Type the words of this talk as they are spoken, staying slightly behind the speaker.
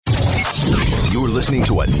You're listening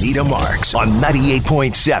to Anita Marks on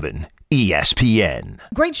 98.7 ESPN.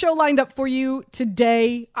 Great show lined up for you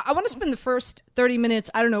today. I want to spend the first 30 minutes,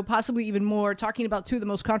 I don't know, possibly even more, talking about two of the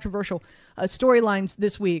most controversial storylines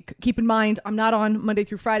this week. Keep in mind, I'm not on Monday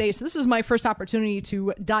through Friday, so this is my first opportunity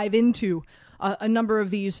to dive into a number of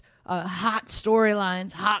these hot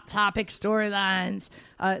storylines, hot topic storylines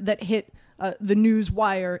that hit the news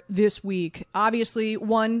wire this week. Obviously,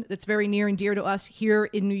 one that's very near and dear to us here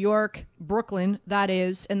in New York, Brooklyn, that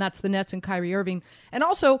is, and that's the Nets and Kyrie Irving. And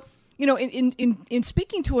also, you know, in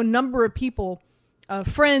speaking to a number of people,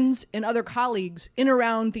 friends and other colleagues in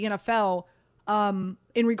around the NFL,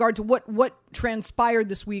 in regard to what transpired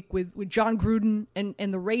this week with John Gruden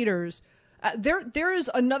and the Raiders, there is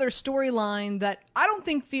another storyline that I don't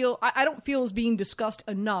feel is being discussed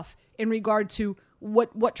enough in regard to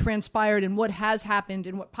what transpired and what has happened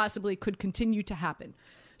and what possibly could continue to happen.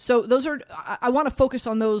 So I want to focus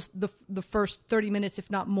on those the first 30 minutes,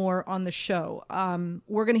 if not more, on the show.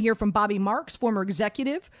 We're going to hear from Bobby Marks, former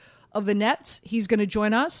executive of the Nets. He's going to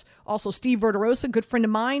join us. Also, Steve Verderosa, good friend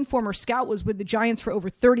of mine, former scout, was with the Giants for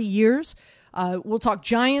over 30 years. We'll talk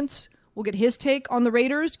Giants. We'll get his take on the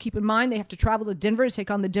Raiders. Keep in mind, they have to travel to Denver to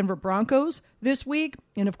take on the Denver Broncos this week.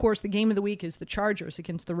 And, of course, the game of the week is the Chargers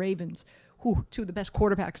against the Ravens. Two of the best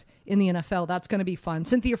quarterbacks in the NFL. That's going to be fun.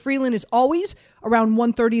 Cynthia Freeland is always around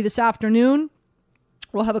 1:30 this afternoon.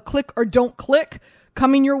 We'll have a click or don't click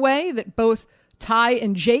coming your way that both Ty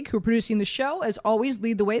and Jake, who are producing the show, as always,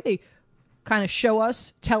 lead the way. They kind of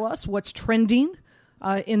tell us what's trending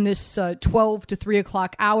in this 12 to 3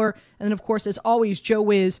 o'clock hour. And then, of course, as always, Joe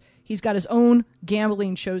Wiz, he's got his own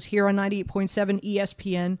gambling shows here on 98.7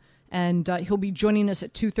 ESPN. And he'll be joining us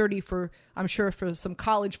at 2:30 for some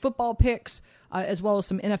college football picks, as well as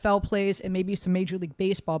some NFL plays and maybe some Major League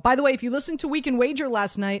Baseball. By the way, if you listened to Week and Wager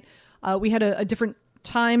last night, we had a different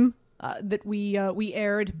time that we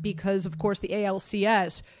aired because, of course, the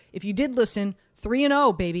ALCS. If you did listen,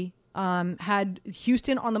 3-0, baby. Had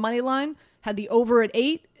Houston on the money line, had the over at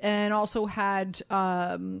 8, and also had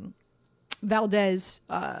Valdez.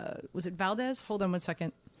 Was it Valdez? Hold on one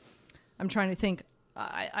second. I'm trying to think.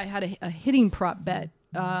 I had a hitting prop bet.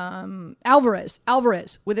 Alvarez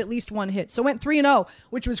with at least one hit. So went 3-0,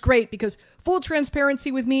 which was great because full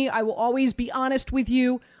transparency with me, I will always be honest with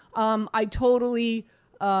you. I totally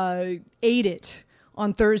ate it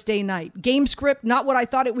on Thursday night. Game script, not what I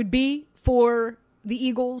thought it would be for the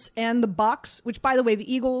Eagles and the Bucks, which, by the way,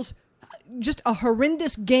 the Eagles, just a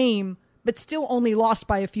horrendous game, but still only lost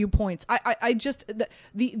by a few points.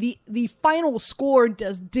 The final score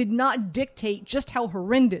did not dictate just how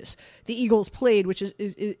horrendous the Eagles played, which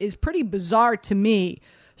is pretty bizarre to me.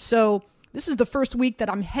 So this is the first week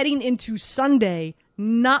that I'm heading into Sunday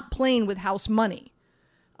not playing with house money,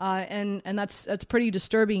 and that's pretty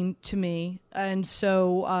disturbing to me. And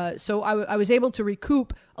so I was able to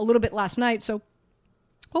recoup a little bit last night. So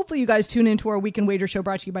hopefully you guys tune into our Week and Wager show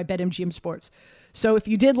brought to you by BetMGM Sports. So if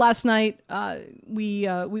you did last night, we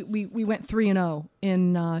went 3-0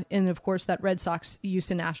 in of course that Red Sox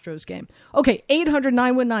Houston Astros game. Okay,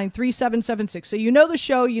 800-919-3776. So you know the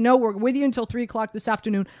show, you know we're with you until 3 o'clock this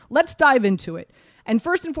afternoon. Let's dive into it. And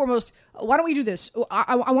first and foremost, why don't we do this?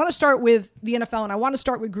 I want to start with the NFL, and I want to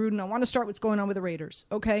start with Gruden. I want to start what's going on with the Raiders.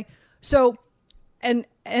 Okay, so and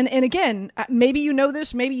again, maybe you know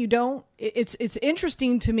this, maybe you don't. It's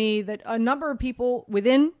interesting to me that a number of people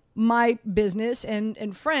within my business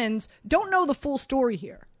and friends don't know the full story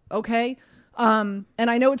here. Okay. And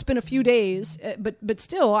I know it's been a few days, but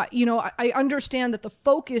still, I understand that the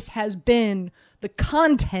focus has been the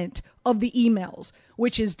content of the emails,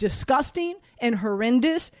 which is disgusting and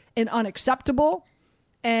horrendous and unacceptable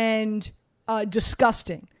and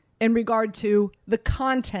disgusting in regard to the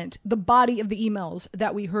content, the body of the emails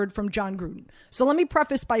that we heard from John Gruden. So let me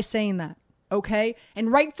preface by saying that. Okay.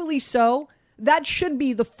 And rightfully so. That should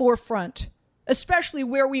be the forefront, especially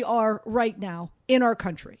where we are right now in our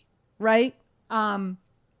country, right? And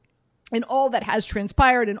all that has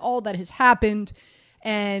transpired and all that has happened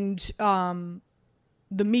and the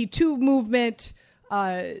Me Too movement,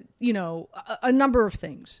 a number of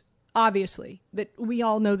things, obviously, that we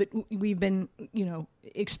all know that we've been,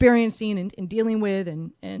 experiencing and dealing with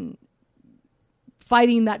and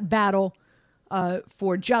fighting that battle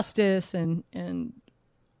for justice and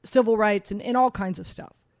civil rights and all kinds of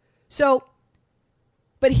stuff. So,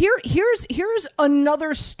 but here's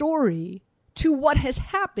another story to what has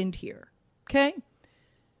happened here. Okay.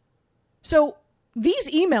 So these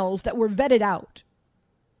emails that were vetted out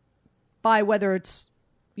by whether it's,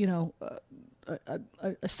 a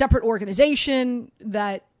separate organization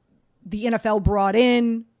that the NFL brought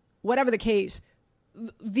in, whatever the case,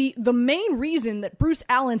 the main reason that Bruce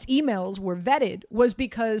Allen's emails were vetted was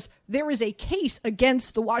because there is a case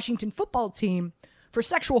against the Washington football team for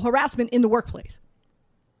sexual harassment in the workplace.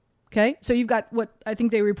 Okay, so you've got what I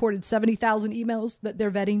think they reported 70,000 emails that they're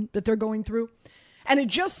vetting, that they're going through. And it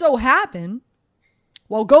just so happened,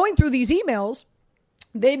 while going through these emails,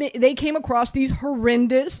 they came across these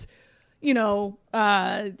horrendous,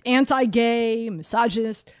 anti-gay,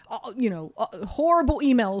 misogynist, horrible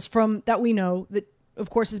emails from that we know that, of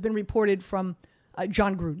course, has been reported from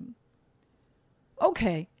John Gruden.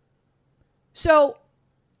 Okay, so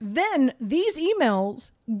then these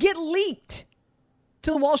emails get leaked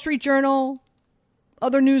to the Wall Street Journal,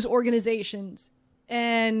 other news organizations,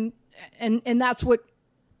 and that's what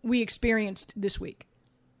we experienced this week.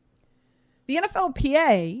 The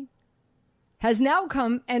NFLPA has now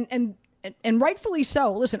come and rightfully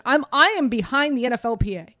so. Listen, I am behind the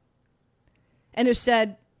NFLPA, and has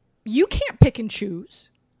said you can't pick and choose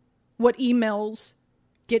what emails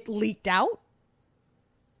get leaked out.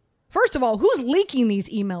 First of all, who's leaking these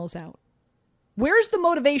emails out? Where's the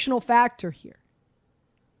motivational factor here?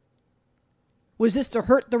 Was this to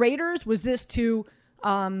hurt the Raiders? Was this to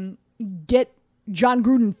get John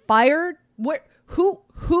Gruden fired?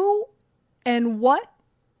 Who and what?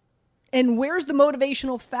 And where's the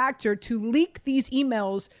motivational factor to leak these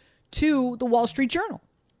emails to the Wall Street Journal?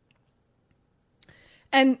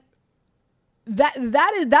 And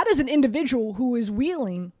that is an individual who is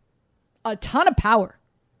wielding a ton of power.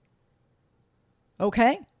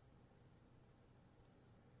 Okay?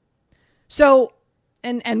 So,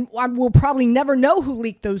 and I will probably never know who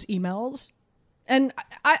leaked those emails. And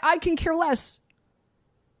I can care less.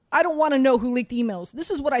 I don't want to know who leaked emails.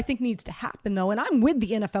 This is what I think needs to happen, though, and I'm with the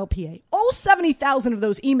NFLPA. All 70,000 of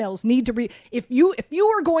those emails need to be... If you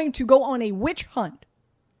are going to go on a witch hunt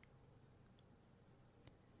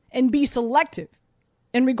and be selective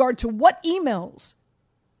in regard to what emails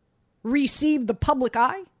receive the public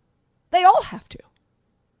eye, they all have to.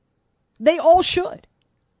 They all should.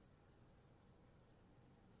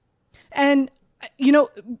 And,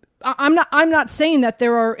 I'm not saying that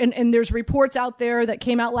there are, and there's reports out there that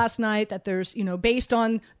came out last night that there's, based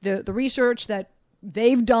on the research that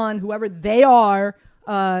they've done, whoever they are,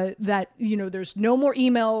 that, there's no more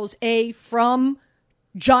emails, from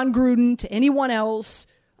John Gruden to anyone else,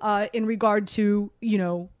 in regard to,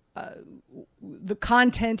 the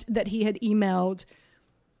content that he had emailed.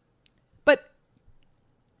 But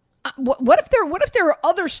what if there are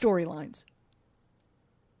other storylines?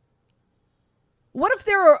 What if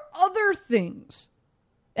there are other things?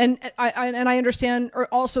 And I understand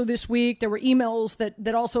also this week there were emails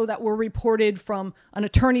that were reported from an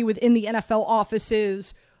attorney within the NFL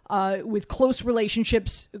offices with close relation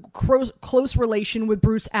with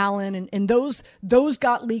Bruce Allen, and those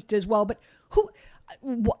got leaked as well. But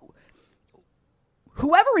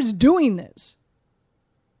whoever is doing this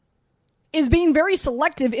is being very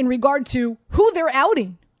selective in regard to who they're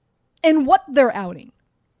outing and what they're outing.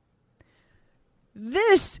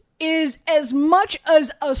 This is as much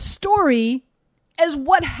as a story as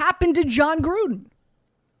what happened to John Gruden.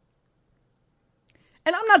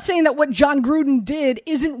 And I'm not saying that what John Gruden did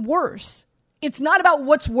isn't worse. It's not about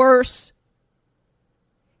what's worse.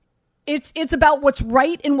 It's about what's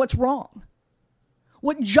right and what's wrong.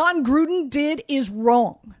 What John Gruden did is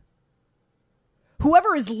wrong.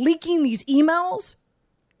 Whoever is leaking these emails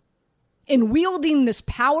and wielding this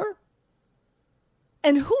power,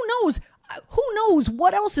 and who knows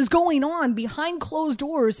what else is going on behind closed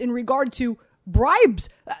doors in regard to bribes.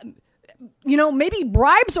 Maybe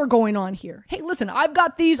bribes are going on here. Hey, listen, I've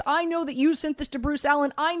got these. I know that you sent this to Bruce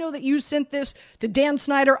Allen. I know that you sent this to Dan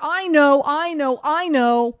Snyder. I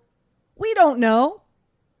know. We don't know.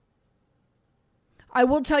 I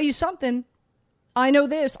will tell you something. I know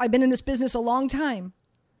this. I've been in this business a long time.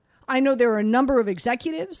 I know there are a number of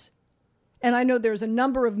executives, and I know there's a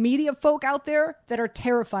number of media folk out there that are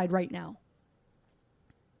terrified right now.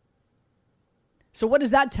 So what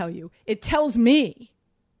does that tell you? It tells me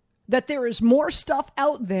that there is more stuff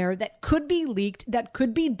out there that could be leaked, that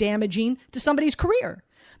could be damaging to somebody's career.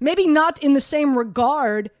 Maybe not in the same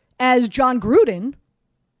regard as John Gruden.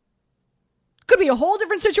 Could be a whole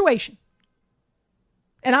different situation.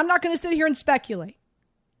 And I'm not going to sit here and speculate.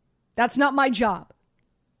 That's not my job.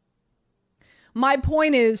 My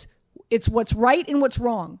point is, it's what's right and what's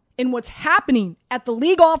wrong, and what's happening at the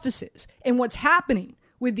league offices, and what's happening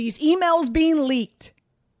with these emails being leaked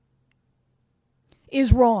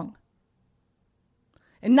is wrong.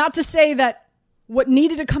 And not to say that what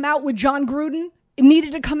needed to come out with John Gruden It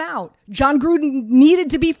needed to come out. John Gruden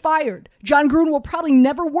needed to be fired. John Gruden will probably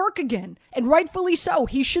never work again, and rightfully so.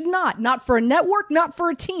 He should not. Not for a network, not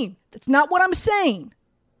for a team. That's not what I'm saying.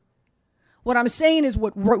 What I'm saying is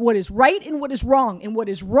what is right and what is wrong. And what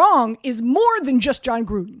is wrong is more than just John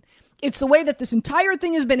Gruden. It's the way that this entire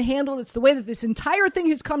thing has been handled. It's the way that this entire thing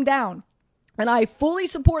has come down. And I fully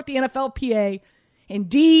support the NFLPA and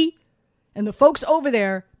D and the folks over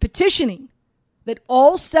there petitioning that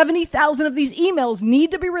all 70,000 of these emails need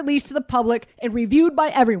to be released to the public and reviewed by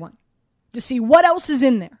everyone to see what else is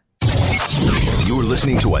in there. You're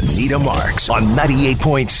listening to Anita Marks on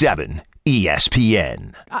 98.7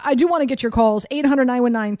 ESPN. I do want to get your calls,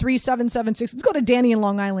 800-919-3776. Let's go to Danny in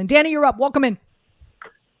Long Island. Danny, you're up. Welcome in.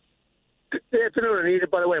 Good afternoon, Anita.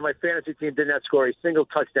 By the way, my fantasy team did not score a single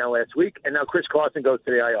touchdown last week, and now Chris Carson goes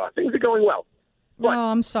to the IR. Things are going well. But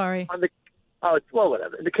I'm sorry.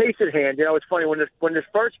 Whatever. In the case at hand, it's funny, when this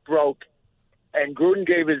first broke and Gruden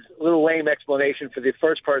gave his little lame explanation for the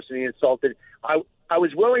first person he insulted, I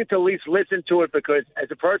was willing to at least listen to it because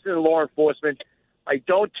as a person in law enforcement, I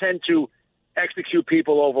don't tend to execute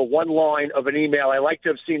people over one line of an email. I like to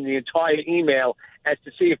have seen the entire email as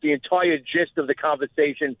to see if the entire gist of the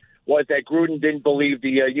conversation was that Gruden didn't believe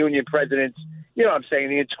the union president's,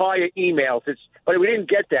 the entire email. But we didn't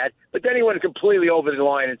get that. But then he went completely over the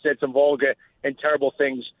line and said some vulgar and terrible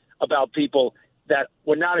things about people that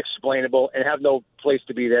were not explainable and have no place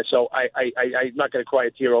to be there. So I'm not going to cry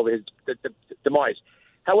a tear over his demise.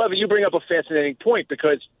 However, you bring up a fascinating point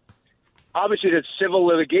because obviously there's civil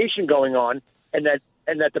litigation going on and that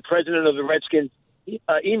the president of the Redskins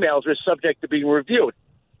emails are subject to being reviewed.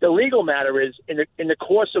 The legal matter is, in the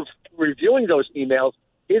course of reviewing those emails,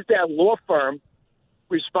 is that law firm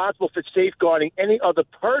responsible for safeguarding any other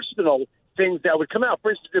personal things that would come out?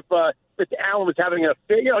 For instance, if Mr. Allen was having an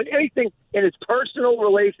affair, anything in his personal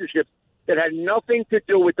relationships that had nothing to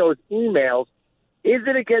do with those emails, is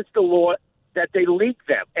it against the law that they leak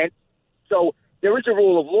them? And so there is a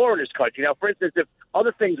rule of law in this country. Now, for instance, if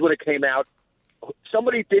other things would have came out,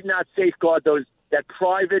 somebody did not safeguard that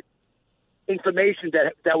private information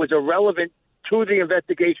that was irrelevant to the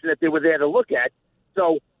investigation that they were there to look at.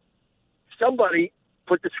 So somebody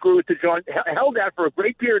put the screw to John, held that for a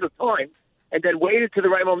great period of time, and then waited to the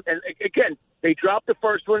right moment. And again, they dropped the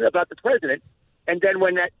first one about the president, and then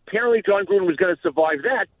when that apparently John Gruden was going to survive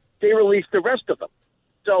that, they released the rest of them.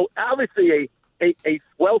 So obviously a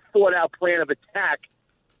well thought out plan of attack.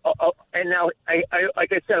 And now,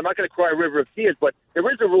 like I said, I'm not going to cry a river of tears, but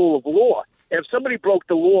there is a rule of law. And if somebody broke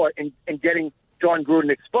the law in getting John Gruden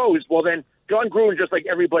exposed, well, then John Gruden, just like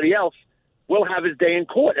everybody else, will have his day in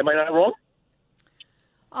court. Am I not wrong?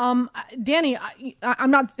 Danny,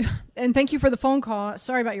 I'm not, and thank you for the phone call.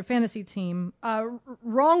 Sorry about your fantasy team.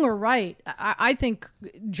 Wrong or right, I think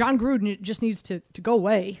John Gruden just needs to go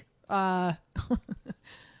away. I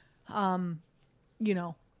don't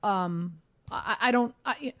know.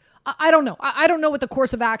 I don't know what the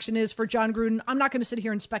course of action is for John Gruden. I'm not going to sit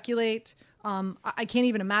here and speculate. I can't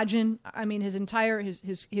even imagine. I mean, his entire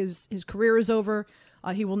his career is over.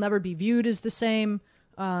 He will never be viewed as the same.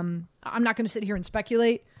 I'm not going to sit here and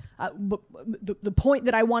speculate. But the point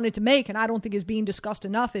that I wanted to make, and I don't think is being discussed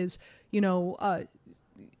enough, is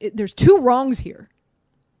there's two wrongs here.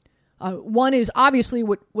 One is obviously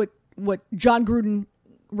what John Gruden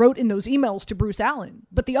wrote in those emails to Bruce Allen,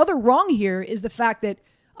 but the other wrong here is the fact that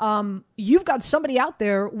you've got somebody out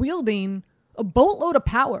there wielding a boatload of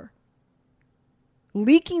power,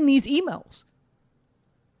 leaking these emails.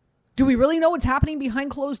 Do we really know what's happening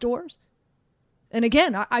behind closed doors? And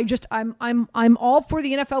again, I'm all for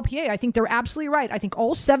the NFLPA. I think they're absolutely right. I think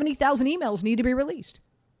all 70,000 emails need to be released.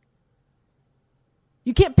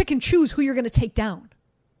 You can't pick and choose who you're going to take down.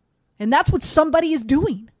 And that's what somebody is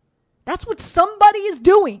doing. That's what somebody is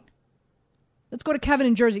doing. Let's go to Kevin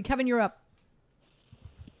in Jersey. Kevin, you're up.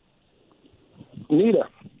 Anita.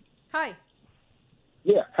 Hi.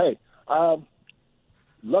 Yeah, hey.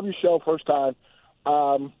 Love your show, first time.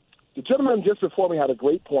 The gentleman just before me had a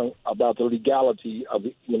great point about the legality of,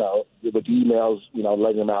 with the emails,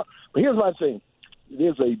 letting them out. But here's my thing.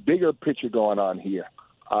 There's a bigger picture going on here.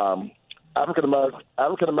 African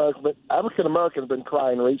Americans have been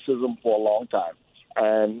crying racism for a long time.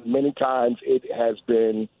 And many times it has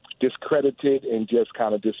been discredited and just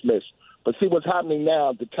kind of dismissed. But see, what's happening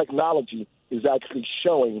now, the technology is actually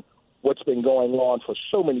showing what's been going on for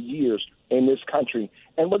so many years in this country.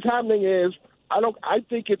 And what's happening is, I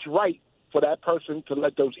think it's right for that person to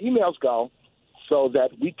let those emails go so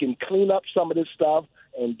that we can clean up some of this stuff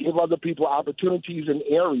and give other people opportunities in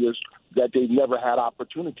areas that they've never had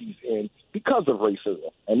opportunities in because of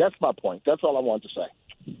racism. And that's my point. That's all I wanted to say.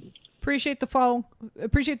 Appreciate the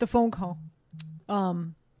phone call.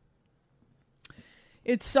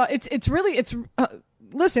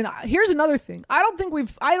 Listen, here's another thing. I don't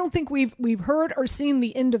think we've heard or seen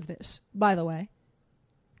the end of this, by the way.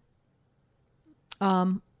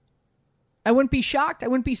 I wouldn't be shocked. I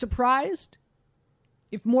wouldn't be surprised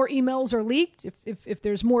if more emails are leaked, if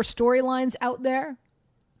there's more storylines out there.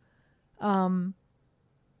 There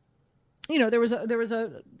was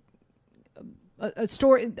a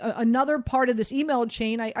story, another part of this email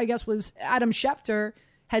chain, I guess, was Adam Schefter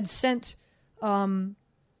had sent a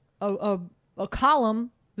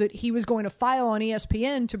column that he was going to file on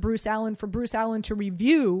ESPN to Bruce Allen for Bruce Allen to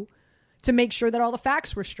review to make sure that all the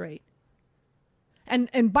facts were straight.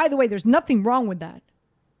 And by the way, there's nothing wrong with that.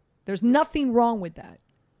 There's nothing wrong with that.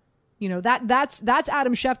 That's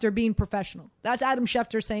Adam Schefter being professional. That's Adam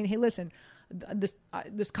Schefter saying, "Hey, listen,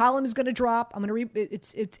 this column is going to drop. I'm going to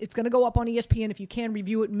it's going to go up on ESPN. If you can,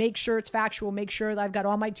 review it. Make sure it's factual. Make sure that I've got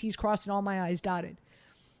all my T's crossed and all my I's dotted."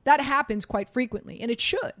 That happens quite frequently, and it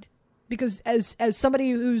should, because as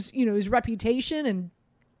somebody who's his reputation and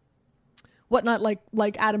whatnot,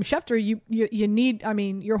 like Adam Schefter, you need. I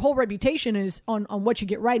mean, your whole reputation is on what you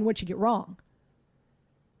get right and what you get wrong.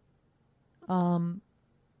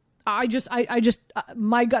 I just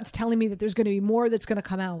my gut's telling me that there's going to be more that's going to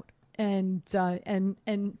come out, and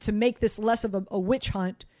to make this less of a witch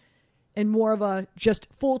hunt and more of a just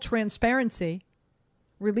full transparency,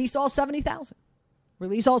 release all 70,000.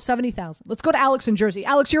 Release all 70,000. Let's go to Alex in Jersey.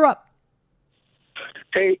 Alex, you're up.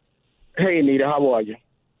 Hey, Anita, how are you?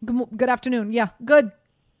 Good afternoon. Yeah, good.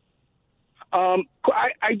 I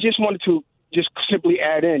just wanted to just simply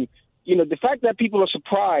add in, the fact that people are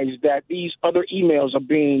surprised that these other emails are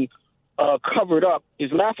being covered up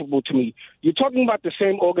is laughable to me. You're talking about the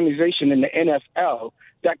same organization in the NFL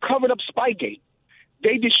that covered up Spygate.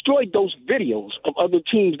 They destroyed those videos of other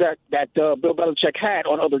teams that Bill Belichick had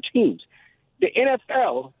on other teams. The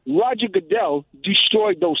NFL, Roger Goodell,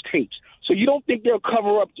 destroyed those tapes. So you don't think they'll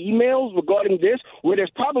cover up emails regarding this, where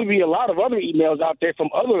there's probably a lot of other emails out there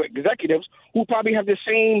from other executives who probably have the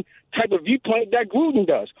same type of viewpoint that Gruden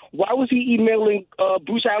does? Why was he emailing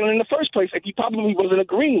Bruce Allen in the first place if he probably wasn't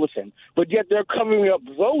agreeing with him? But yet they're covering up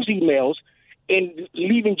those emails and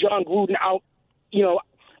leaving John Gruden out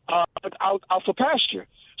for pasture.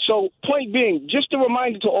 So point being, just a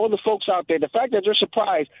reminder to all the folks out there, the fact that you're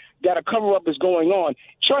surprised that a cover-up is going on,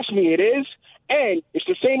 trust me, it is. And it's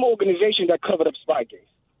the same organization that covered up Spygate.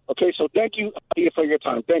 Okay, so thank you for your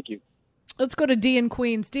time. Thank you. Let's go to D in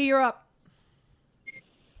Queens. D, you're up.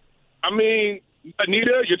 I mean,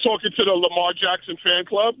 Anita, you're talking to the Lamar Jackson fan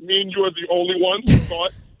club. Me and you are the only ones who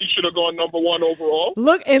thought he should have gone number one overall.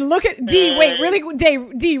 Look at D. Wait,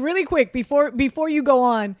 really quick before you go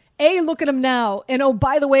on. Look at him now. And oh,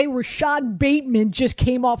 by the way, Rashad Bateman just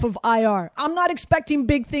came off of IR. I'm not expecting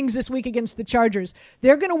big things this week against the Chargers.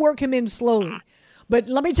 They're going to work him in slowly. But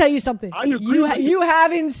let me tell you something. You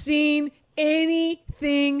haven't seen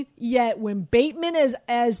anything yet. When Bateman is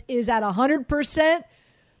at 100%,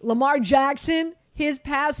 Lamar Jackson, his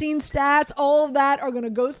passing stats, all of that are going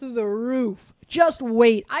to go through the roof. Just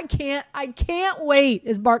wait. I can't wait,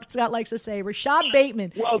 as Bart Scott likes to say. Rashad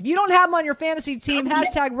Bateman. Well, if you don't have him on your fantasy team,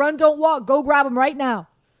 #RunDon'tWalk, go grab him right now.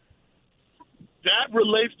 That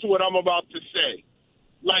relates to what I'm about to say.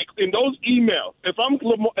 Like in those emails, if I'm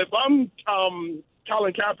Colin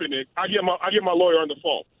Kaepernick, I get my lawyer on the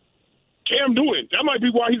phone. Cam Newton, that might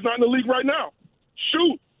be why he's not in the league right now.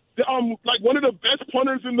 Shoot, like one of the best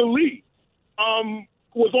punters in the league.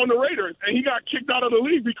 Was on the Raiders, and he got kicked out of the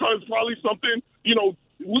league because probably something,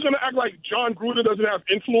 we're going to act like John Gruden doesn't have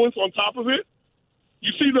influence on top of it.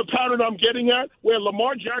 You see the pattern I'm getting at, where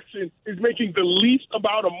Lamar Jackson is making the least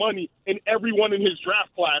amount of money in everyone in his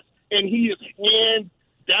draft class, and he is hands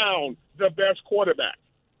down the best quarterback.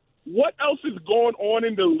 What else is going on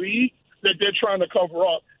in the league that they're trying to cover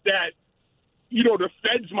up that, the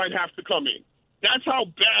feds might have to come in? That's how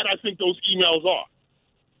bad I think those emails are.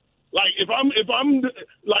 Like if I'm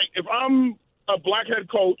a black head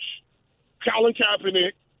coach, Colin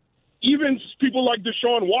Kaepernick, even people like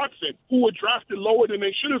Deshaun Watson, who were drafted lower than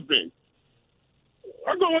they should have been,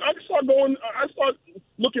 I start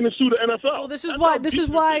looking to sue the NFL. Well, this is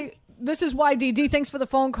why DD. Thanks for the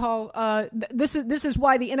phone call. This is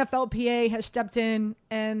why the NFLPA has stepped in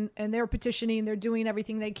and they're petitioning. They're doing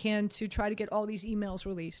everything they can to try to get all these emails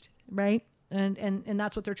released, right? And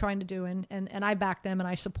that's what they're trying to do. And I back them and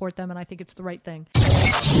I support them and I think it's the right thing.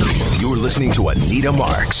 You're listening to Anita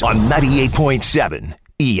Marks on 98.7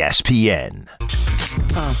 ESPN.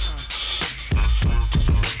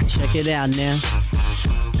 Check it out now.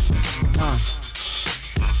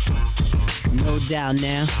 No doubt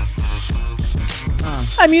now.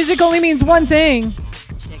 That music only means one thing.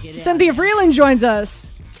 Cynthia Freeland joins us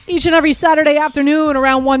each and every Saturday afternoon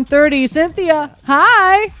around 1:30. Cynthia,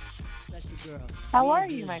 hi. How are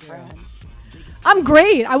you, my friend? I'm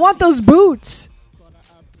great. I want those boots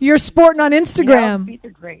you're sporting on Instagram. Boots are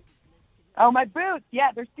great. Oh, my boots.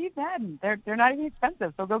 Yeah, they're Steve Madden. They're not even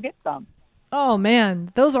expensive, so go get some. Oh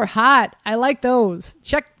man, those are hot. I like those.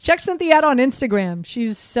 Check Cynthia out on Instagram.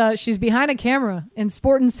 She's behind a camera and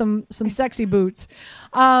sporting some sexy boots.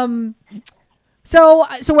 So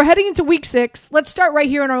we're heading into week 6. Let's start right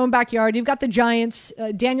here in our own backyard. You've got the Giants.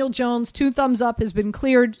 Daniel Jones, 2 thumbs up, has been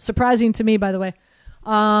cleared. Surprising to me, by the way,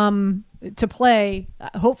 to play.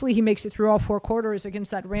 Hopefully he makes it through all 4 quarters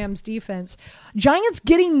against that Rams defense. Giants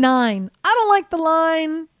getting 9. I don't like the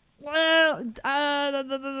line. I'm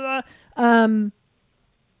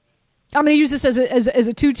going to use this as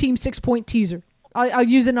a 2-team 6-point teaser. I'll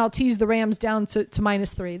use it and I'll tease the Rams down to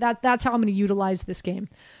 -3. That's how I'm going to utilize this game.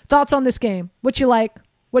 Thoughts on this game? What you like?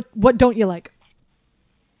 What don't you like?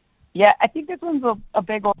 Yeah, I think this one's a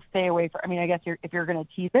big old stay away from. I mean, I guess if you're going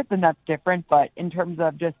to tease it, then that's different. But in terms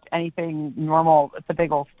of just anything normal, it's a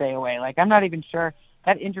big old stay away. Like, I'm not even sure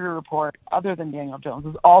that injury report, other than Daniel Jones,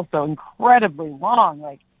 is also incredibly long,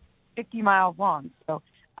 like 50 miles long. So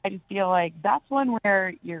I just feel like that's one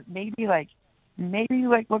where you're maybe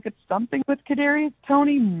look at something with Kadarius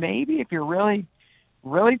Toney, maybe if you're really,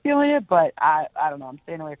 really feeling it. But I don't know. I'm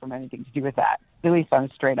staying away from anything to do with that, at least on a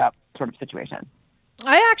straight up sort of situation.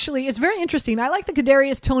 It's very interesting. I like the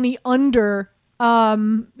Kadarius Toney under. I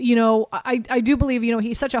do believe,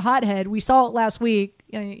 he's such a hothead. We saw it last week.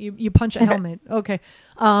 You punch a helmet. Okay.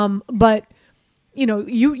 But you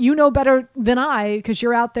know better than I, because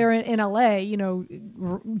you're out there in LA.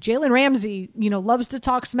 Jalen Ramsey, loves to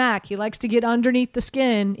talk smack. He likes to get underneath the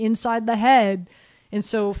skin, inside the head. And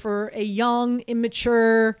so for a young,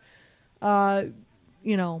 immature,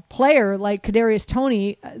 player like Kadarius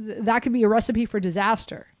Toney, that could be a recipe for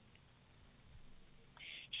disaster.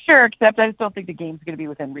 Sure, except I just don't think the game's going to be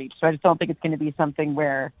within reach. So I just don't think it's going to be something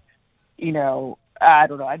where, I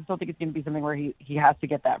don't know. I just don't think it's going to be something where he has to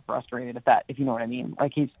get that frustrated, if you know what I mean.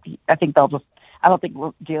 Like I think I don't think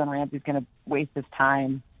Jalen Ramsey's going to waste his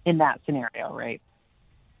time in that scenario, right?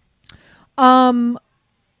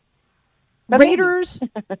 Raiders,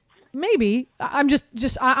 maybe. I'm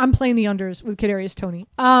I'm playing the unders with Kadarius Toney.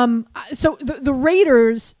 So the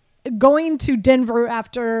Raiders going to Denver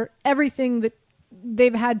after everything that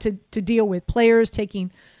they've had to deal with, players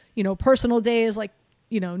taking, personal days like,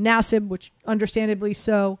 Nassib, which understandably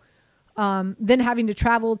so, then having to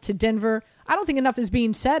travel to Denver. I don't think enough is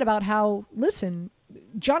being said about how, listen,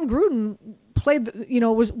 John Gruden played,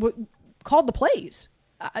 called the plays,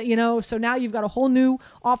 so now you've got a whole new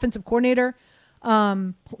offensive coordinator,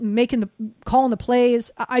 calling the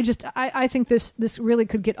plays. I think this really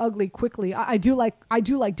could get ugly quickly. I do like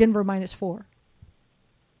Denver -4.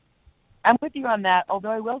 I'm with you on that,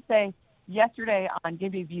 although I will say yesterday on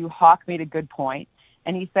Give Me View, Hawk made a good point,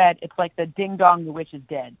 and he said it's like the ding-dong, the witch is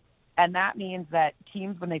dead. And that means that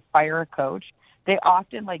teams, when they fire a coach, they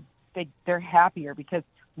often, they're happier because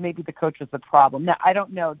maybe the coach was the problem. Now, I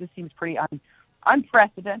don't know. This seems pretty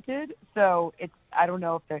unprecedented, so I don't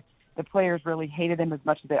know if the players really hated him as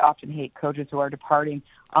much as they often hate coaches who are departing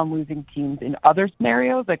on losing teams in other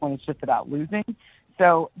scenarios, like when it's just about losing.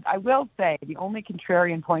 So I will say the only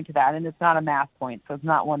contrarian point to that, and it's not a math point, so it's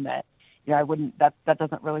not one that, I wouldn't, that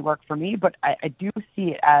doesn't really work for me, but I do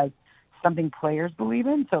see it as something players believe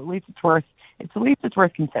in. So at least it's worth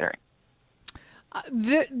considering.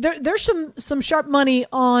 There's some sharp money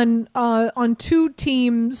on 2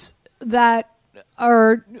 teams that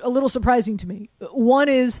are a little surprising to me. One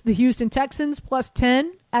is the Houston Texans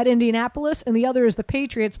 +10 at Indianapolis, and the other is the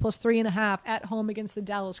Patriots +3.5 at home against the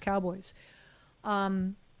Dallas Cowboys.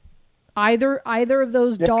 Either of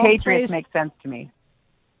those the dog Patriots plays make sense to me.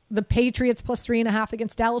 The Patriots +3.5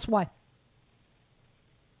 against Dallas. Why?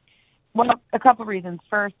 Well, a couple of reasons.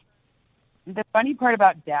 First, the funny part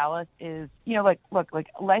about Dallas is, look,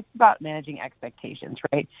 life's about managing expectations,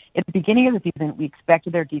 right? At the beginning of the season, we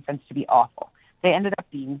expected their defense to be awful. They ended up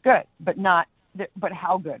being good, but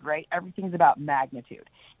how good, right? Everything's about magnitude.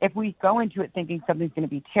 If we go into it thinking something's going to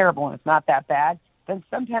be terrible and it's not that bad, then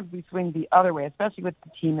sometimes we swing the other way, especially with the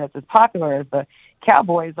team that's as popular as the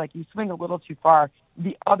Cowboys. Like, you swing a little too far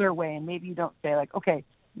the other way, and maybe you don't say, okay,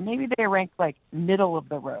 maybe they rank middle of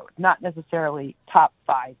the road, not necessarily top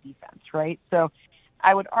 5 defense, right? So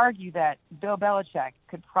I would argue that Bill Belichick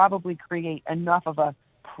could probably create enough of a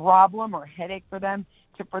problem or headache for them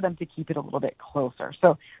to keep it a little bit closer.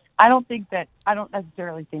 So I don't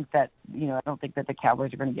necessarily think that, I don't think that the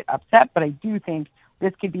Cowboys are going to get upset, but I do think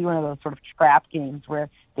this could be one of those sort of trap games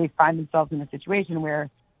where they find themselves in a situation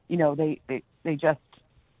where, they just,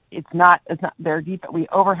 it's not their defense.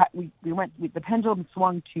 The pendulum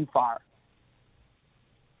swung too far.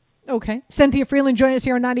 Okay. Cynthia Freeland joining us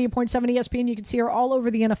here on 98.7 ESPN. You can see her all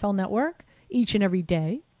over the NFL Network each and every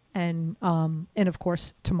day. And of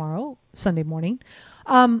course, tomorrow, Sunday morning.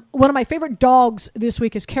 One of my favorite dogs this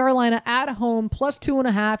week is Carolina at home, plus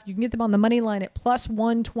 2.5. You can get them on the money line at plus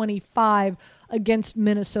 125 against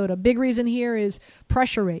Minnesota. Big reason here is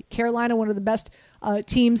pressure rate. Carolina, one of the best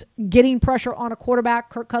teams getting pressure on a quarterback.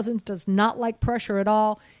 Kirk Cousins does not like pressure at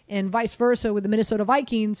all. And vice versa with the Minnesota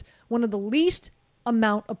Vikings, one of the least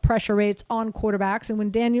amount of pressure rates on quarterbacks, and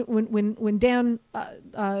when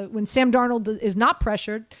Sam Darnold is not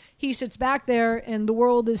pressured, he sits back there and the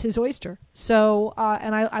world is his oyster. So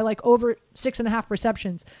and I like over 6.5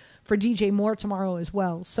 receptions for DJ Moore tomorrow as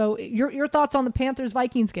well. So your thoughts on the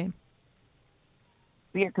Panthers-Vikings game?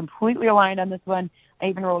 We are completely aligned on this one. I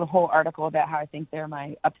even wrote a whole article about how I think they're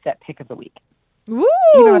my upset pick of the week. Woo!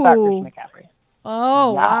 Even without Christian McCaffrey.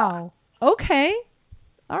 Oh, yeah. Wow. Okay.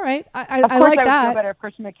 All right. I like that. Of course, I would feel better if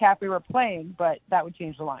Christian McCaffrey were playing, but that would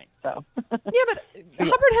change the line. So. Yeah, but he's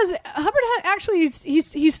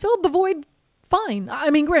filled the void fine. I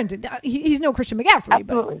mean, granted, he's no Christian McCaffrey.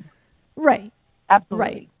 Absolutely. But, right.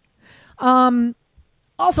 Absolutely. Right.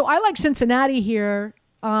 Also, I like Cincinnati here.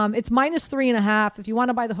 It's minus 3.5. If you want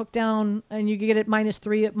to buy the hook down and you can get it minus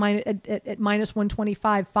 3 at minus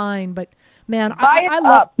 125, fine. But man, I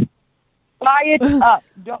love. Buy it up.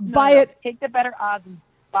 Buy it. Take the better odds and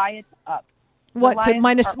buy it up. What to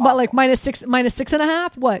minus? What, like minus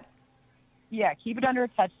 6.5? What? Yeah, keep it under a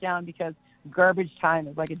touchdown because garbage time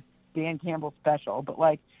is like a Dan Campbell special. But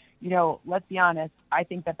let's be honest. I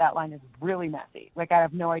think that line is really messy. Like I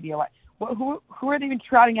have no idea why. Who are they even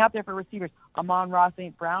trotting out there for receivers? Amon-Ra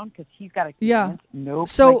St. Brown because he's got experience. Yeah. Nope.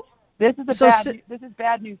 So this is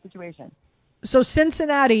bad news situation. So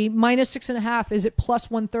Cincinnati minus 6.5 is at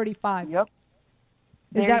plus 135. Yep.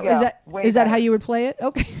 Is that how you would play it?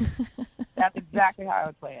 Okay. That's exactly how I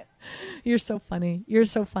would play it. You're so funny.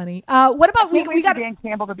 What about we got Dan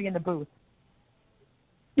Campbell to be in the booth?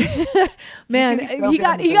 Man, he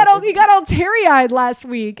got all teary-eyed last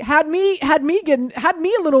week. Had me a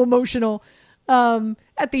little emotional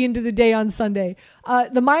at the end of the day on Sunday.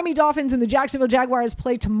 The Miami Dolphins and the Jacksonville Jaguars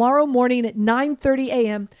play tomorrow morning at 9:30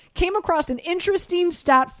 a.m. Came across an interesting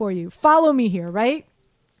stat for you. Follow me here, right?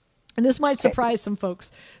 And this might surprise some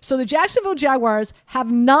folks. So the Jacksonville Jaguars have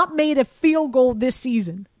not made a field goal this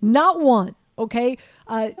season. Not one. Okay.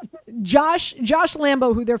 Josh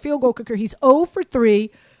Lambo, who their field goal kicker, he's 0 for 3,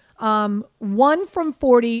 1 from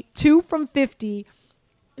 40, 2 from 50.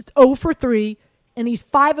 It's 0 for 3, and he's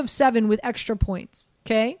 5 of 7 with extra points.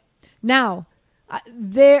 Okay. Now,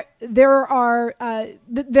 they're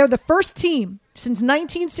the first team since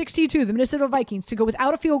 1962, the Minnesota Vikings, to go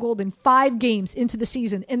without a field goal in 5 games into the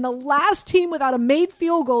season. And the last team without a made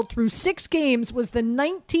field goal through 6 games was the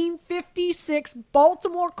 1956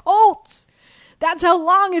 Baltimore Colts. That's how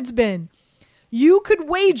long it's been. You could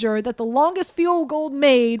wager that the longest field goal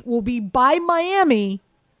made will be by Miami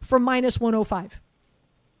for minus 105.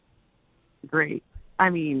 Great. I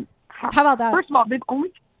mean, how about that? First of all, they've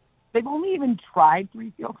only even tried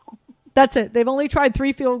 3 field goals. That's it. They've only tried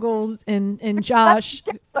 3 field goals, and Josh,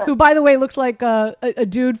 who, by the way, looks like a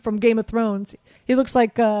dude from Game of Thrones. He looks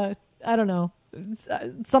like, I don't know,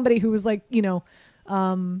 somebody who was like,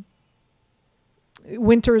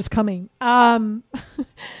 winter is coming.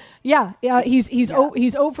 He's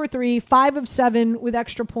 0 for 3, 5 of 7 with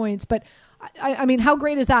extra points. But, I mean, how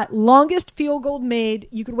great is that? Longest field goal made,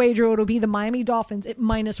 you could wager it'll be the Miami Dolphins at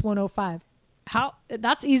minus 105.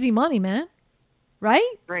 That's easy money, man. Right?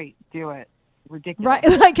 Great, do it. Ridiculous. Right?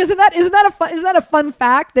 Like, isn't that a fun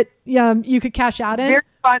fact that you could cash out in? Very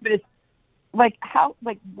fun, but it's what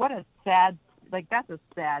a sad, that's a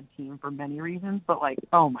sad team for many reasons. But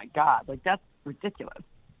oh my God, that's ridiculous.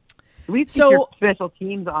 We see your special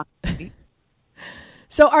teams on.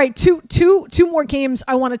 So, all right, two more games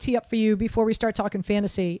I want to tee up for you before we start talking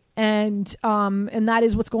fantasy, and that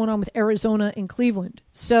is what's going on with Arizona and Cleveland.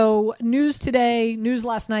 So, news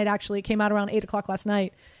last night, actually, it came out around 8:00 last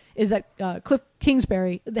night, is that Cliff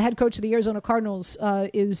Kingsbury, the head coach of the Arizona Cardinals,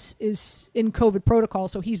 is in COVID protocol,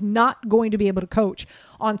 so he's not going to be able to coach.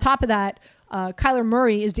 On top of that, Kyler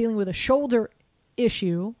Murray is dealing with a shoulder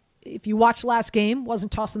issue. If you watched last game,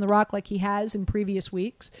 wasn't tossing the rock like he has in previous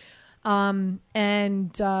weeks. And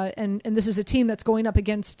this is a team that's going up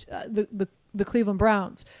against the Cleveland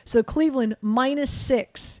Browns. So Cleveland minus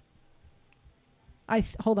 6.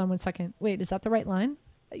 Hold on one second. Wait, is that the right line?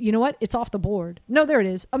 You know what? It's off the board. No, there it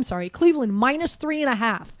is. I'm sorry. Cleveland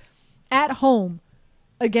 -3.5 at home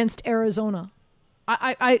against Arizona.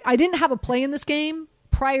 I didn't have a play in this game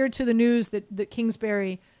prior to the news that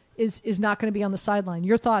Kingsbury is not going to be on the sideline.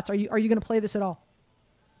 Your thoughts? Are you going to play this at all?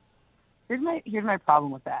 Here's my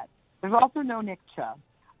problem with that. There's also no Nick Chubb.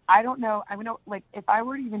 I don't know. I mean, like if I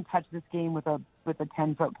were to even touch this game with a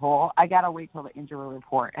 10-foot pole, I gotta wait till the injury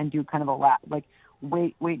report and do kind of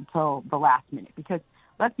wait until the last minute, because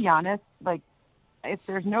let's be honest, like if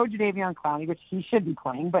there's no Jadeveon Clowney, which he should be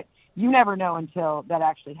playing, but you never know until that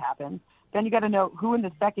actually happens. Then you got to know who in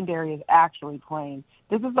the secondary is actually playing.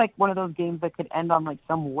 This is like one of those games that could end on like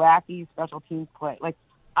some wacky special teams play. Like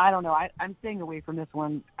I don't know. I'm staying away from this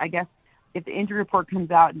one. I guess if the injury report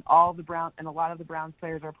comes out and a lot of the Browns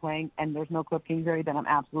players are playing and there's no Cliff Kingsbury, then I'm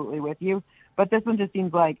absolutely with you. But this one just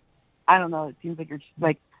seems like, I don't know, it seems like you're just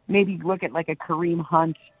like, maybe look at like a Kareem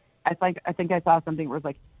Hunt. I think I saw something where it was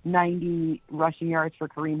like 90 rushing yards for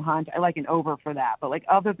Kareem Hunt. I like an over for that. But like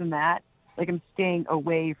other than that, like I'm staying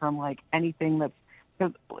away from like anything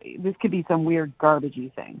because this could be some weird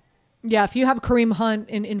garbagey thing. Yeah, if you have Kareem Hunt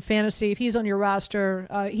in fantasy, if he's on your roster,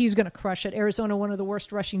 he's going to crush it. Arizona, one of the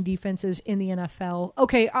worst rushing defenses in the NFL.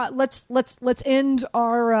 Okay, let's end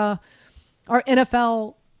our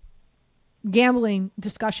NFL gambling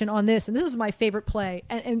discussion on this. And this is my favorite play.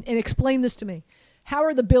 And explain this to me. How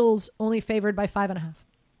are the Bills only favored by 5.5?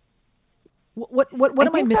 What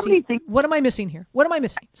am I missing? What am I missing here? What am I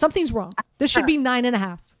missing? Something's wrong. This should be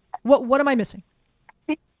 9.5. What am I missing?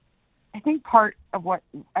 I think part of what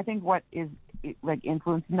is like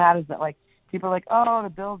influencing that is that like people are like, oh, the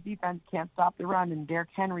Bills defense can't stop the run and Derrick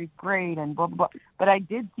Henry's great and blah, blah, blah. But I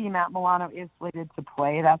did see Matt Milano is slated to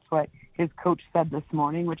play. That's what his coach said this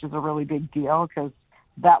morning, which is a really big deal because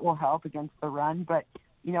that will help against the run. But,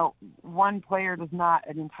 you know, one player does not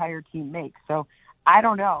an entire team make. So I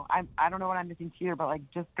don't know. I don't know what I'm missing here, but like,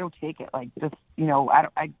 just go take it. Like, just, you know,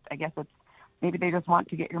 I guess it's, maybe they just want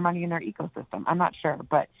to get your money in their ecosystem. I'm not sure.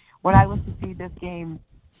 But when I look to see this game,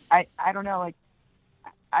 I don't know, like,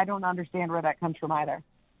 I don't understand where that comes from either.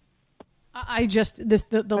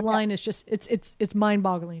 The line is just, it's mind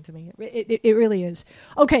boggling to me. It really is.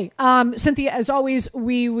 Okay. Cynthia, as always,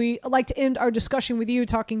 we like to end our discussion with you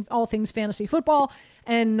talking all things fantasy football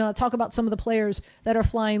and talk about some of the players that are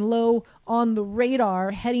flying low on the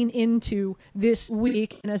radar heading into this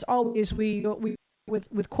week. And as always, we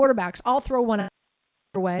with quarterbacks, I'll throw one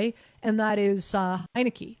away, and that is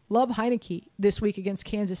Heineke. Love Heineke this week against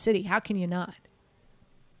Kansas City. How can you not?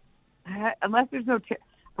 Unless there's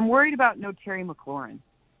I'm worried about no Terry McLaurin.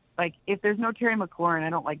 Like, if there's no Terry McLaurin, I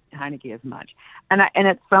don't like Heineke as much. And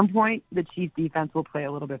at some point, the Chiefs defense will play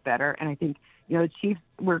a little bit better. And I think, you know, the Chiefs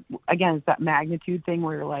again, it's that magnitude thing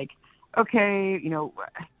where you're like, okay, you know,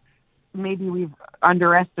 maybe we've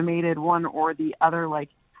underestimated one or the other. Like,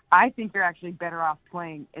 I think you're actually better off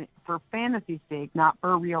playing for fantasy sake, not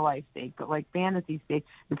for real life sake, but like fantasy sake,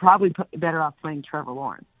 you're probably better off playing Trevor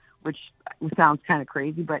Lawrence, which sounds kind of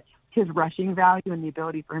crazy, but his rushing value and the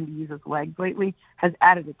ability for him to use his legs lately has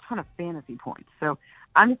added a ton of fantasy points. So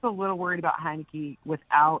I'm just a little worried about Heineke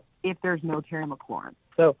if there's no Terry McLaurin.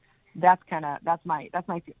 So that's my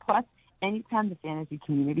plus. Anytime the fantasy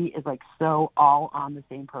community is like so all on the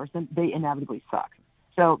same person, they inevitably suck.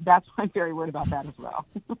 So that's why I'm very worried about that as well.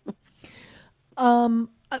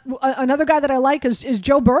 Another guy that I like is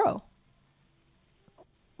Joe Burrow.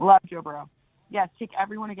 Love Joe Burrow. Yes, take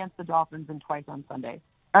everyone against the Dolphins and twice on Sunday.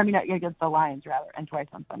 I mean, against the Lions rather, and twice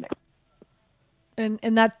on Sunday.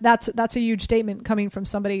 And that's a huge statement coming from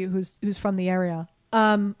somebody who's from the area.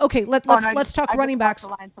 Okay, let's talk running backs. The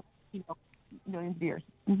Lions for, millions of years.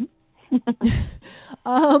 Mm-hmm.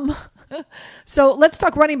 So let's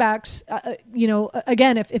talk running backs.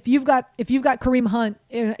 Again, if you've got Kareem Hunt,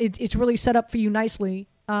 it's really set up for you nicely.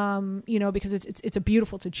 Because it's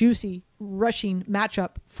a juicy rushing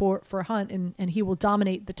matchup for Hunt, and he will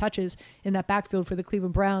dominate the touches in that backfield for the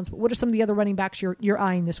Cleveland Browns. But what are some of the other running backs you're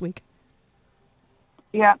eyeing this week?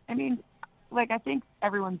 Yeah, I mean, like I think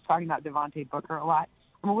everyone's talking about Devontae Booker a lot.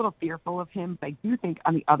 I'm a little fearful of him, but I do think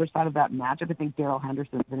on the other side of that matchup, I think Darrell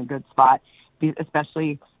Henderson's in a good spot,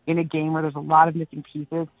 especially in a game where there's a lot of missing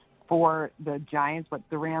pieces for the Giants. But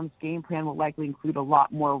the Rams' game plan will likely include a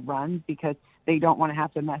lot more runs because they don't want to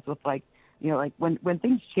have to mess with when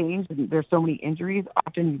things change and there's so many injuries,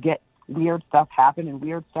 often you get weird stuff happen, and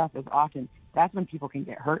weird stuff is often, that's when people can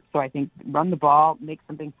get hurt. So I think run the ball, make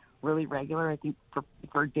something really regular. I think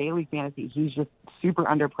for daily fantasy, he's just super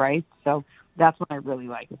underpriced. So that's what I really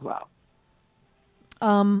like as well.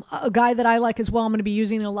 A guy that I like as well, I'm going to be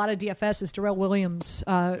using in a lot of DFS, is Darrell Williams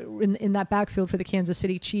in that backfield for the Kansas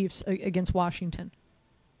City Chiefs against Washington.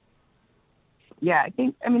 Yeah,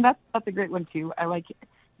 I mean, that's a great one too. I like,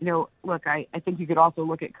 look, I think you could also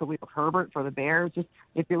look at Khalil Herbert for the Bears, just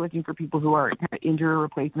if you're looking for people who are kind of injury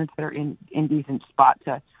replacements that are in decent spot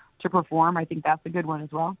to perform. I think that's a good one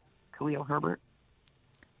as well, Khalil Herbert.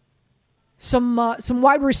 Some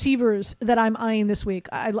wide receivers that I'm eyeing this week.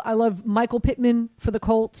 I love Michael Pittman for the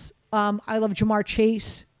Colts. I love Jamar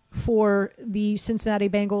Chase for the Cincinnati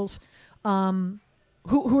Bengals.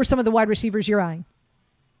 Who are some of the wide receivers you're eyeing?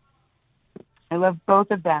 I love both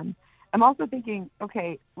of them. I'm also thinking,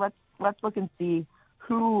 okay, let's look and see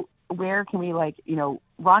where can we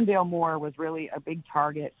Rondale Moore was really a big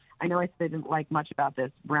target. I know I didn't like much about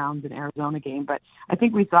this Browns and Arizona game, but I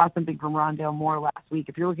think we saw something from Rondale Moore last week.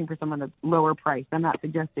 If you're looking for someone that's lower priced, I'm not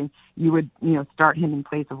suggesting you would, start him in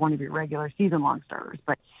place of one of your regular season-long starters.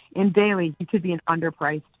 But in daily, he could be an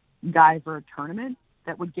underpriced guy for a tournament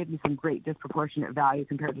that would give you some great disproportionate value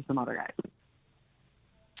compared to some other guys.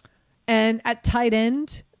 And at tight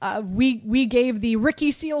end, we gave the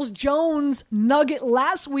Ricky Seals-Jones nugget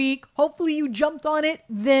last week. Hopefully you jumped on it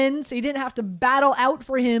then, so you didn't have to battle out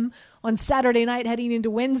for him on Saturday night heading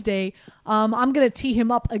into Wednesday. I'm going to tee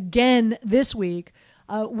him up again this week.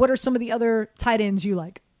 What are some of the other tight ends you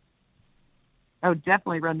like? Oh,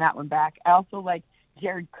 definitely run that one back. I also like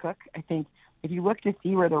Jared Cook. I think if you look to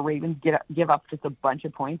see where the Ravens give up just a bunch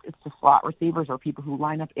of points, it's to slot receivers or people who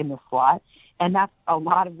line up in the slot. And that's a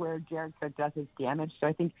lot of where Jared Cook does his damage. So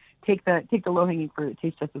I think take the low-hanging fruit. It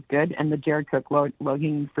tastes just as good. And the Jared Cook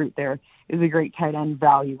low-hanging fruit there is a great tight end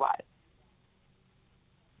value-wise.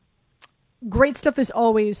 Great stuff as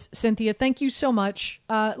always, Cynthia. Thank you so much.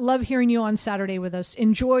 Love hearing you on Saturday with us.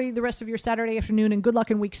 Enjoy the rest of your Saturday afternoon, and good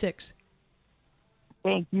luck in Week 6.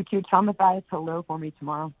 Thanks. You too. Tell Matthias hello for me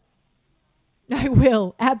tomorrow. I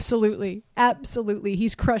will. Absolutely. Absolutely.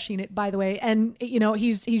 He's crushing it, by the way. And,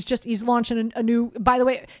 he's launching a new, by the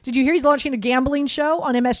way, did you hear he's launching a gambling show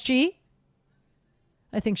on MSG?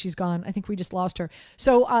 I think she's gone. I think we just lost her.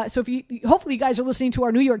 So hopefully you guys are listening to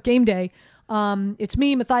our New York game day. It's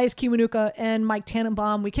me, Matthias Kiwanuka, and Mike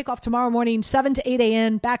Tannenbaum. We kick off tomorrow morning, 7 to 8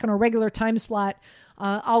 a.m., back on our regular time slot.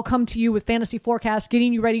 I'll come to you with fantasy forecast,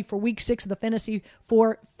 getting you ready for Week 6 of the fantasy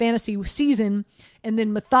season. And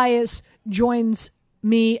then Matthias joins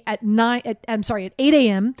me at 8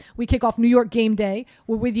 a.m. We kick off New York game day.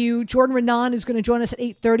 We're with you. Jordan Renan is going to join us at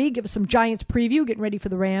 8:30, give us some Giants preview, getting ready for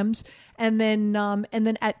the Rams. And then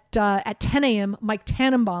at 10 a.m., Mike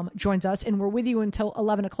Tannenbaum joins us, and we're with you until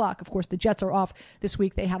 11 o'clock. Of course, the Jets are off this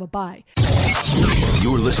week. They have a bye.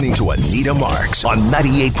 You're listening to Anita Marks on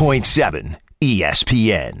 98.7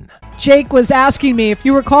 ESPN. Jake was asking me, if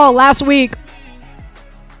you recall last week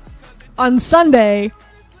on Sunday,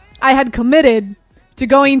 I had committed to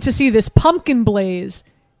going to see this pumpkin blaze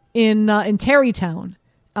in Tarrytown.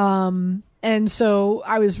 And so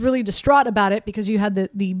I was really distraught about it because you had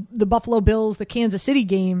the Buffalo Bills, the Kansas City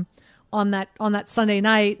game on that Sunday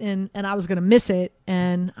night, and I was going to miss it,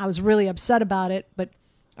 and I was really upset about it, but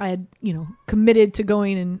I had, committed to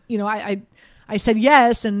going, and, I said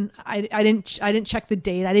yes, and I didn't check the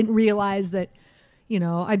date. I didn't realize that,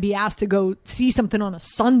 I'd be asked to go see something on a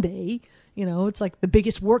Sunday. It's like the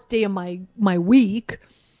biggest work day of my week.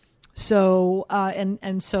 So,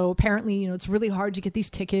 and so apparently, it's really hard to get these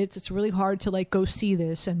tickets. It's really hard to go see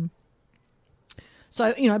this. And so,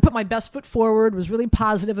 I put my best foot forward, was really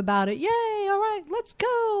positive about it. Yay. All right, let's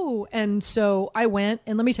go. And so I went,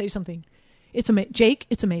 and let me tell you something. Jake,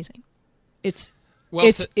 it's amazing. It's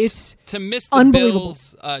to miss the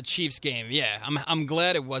Bills Chiefs game, yeah, I'm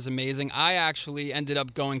glad it was amazing. I actually ended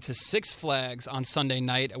up going to Six Flags on Sunday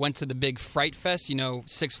night. I went to the big Fright Fest.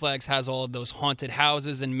 Six Flags has all of those haunted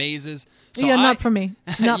houses and mazes. So not for me.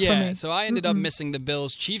 Not for me. So I ended up missing the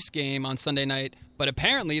Bills Chiefs game on Sunday night, but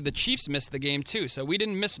apparently the Chiefs missed the game too. So we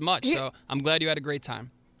didn't miss much. Yeah. So I'm glad you had a great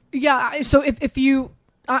time. Yeah. So if you.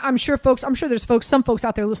 I'm sure there's some folks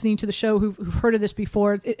out there listening to the show who've heard of this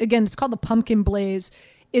before. Again, it's called the Pumpkin Blaze.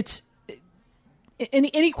 It's in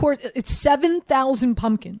any court. It's 7,000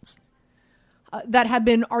 pumpkins that have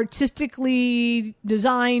been artistically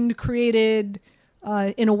designed, created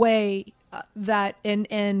in a way that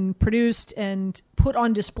and produced and put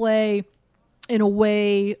on display in a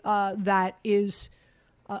way that is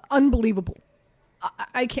unbelievable.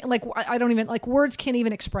 I can't words can't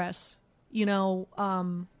even express. How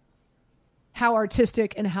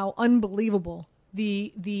artistic and how unbelievable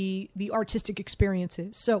the artistic experience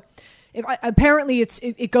is. So apparently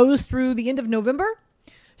it goes through the end of November.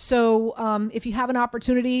 So if you have an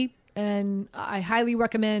opportunity, and I highly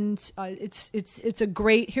recommend. It's a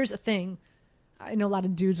great. Here's the thing. I know a lot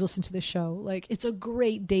of dudes listen to this show. Like, it's a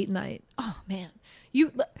great date night. Oh man,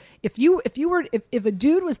 if a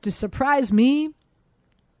dude was to surprise me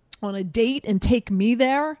on a date and take me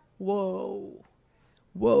there, whoa.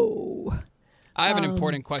 I have an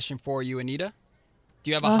important question for you, Anita. Do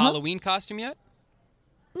you have a Halloween costume yet?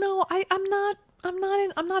 No, I'm not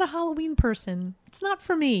a Halloween person. It's not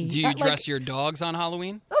for me. Do you dress your dogs on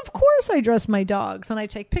Halloween? Of course I dress my dogs, and I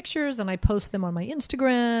take pictures and I post them on my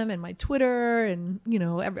Instagram and my Twitter, and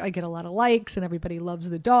I get a lot of likes, and everybody loves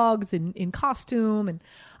the dogs in costume, and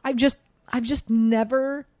I've just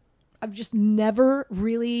never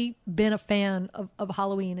really been a fan of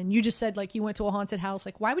Halloween. And you just said, like, you went to a haunted house.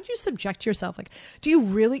 Like, why would you subject yourself? Like, do you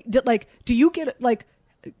get, like,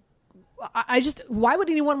 why would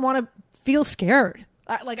anyone want to feel scared?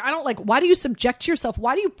 Why do you subject yourself?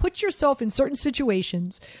 Why do you put yourself in certain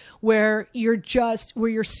situations where you're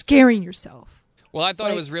scaring yourself? Well, I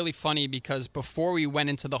thought it was really funny because before we went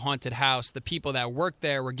into the haunted house, the people that worked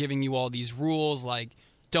there were giving you all these rules, like,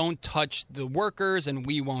 don't touch the workers and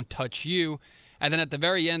we won't touch you. And then at the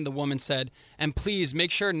very end, the woman said, and please make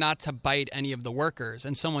sure not to bite any of the workers.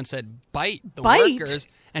 And someone said, bite the workers?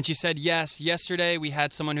 And she said, yes, yesterday we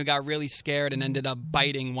had someone who got really scared and ended up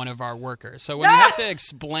biting one of our workers. So when you have to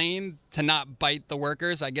explain to not bite the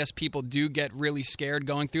workers, I guess people do get really scared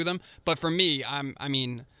going through them. But for me, I'm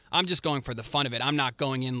just going for the fun of it. I'm not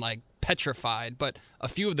going in like petrified. But a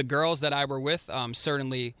few of the girls that I were with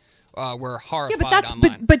certainly were horrified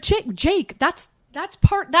online. But Jake, that's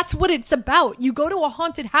what it's about. You go to a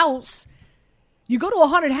haunted house. You go to a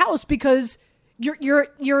haunted house because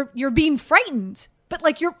you're being frightened. But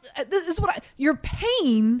like you're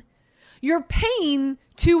paying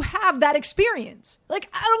to have that experience. Like,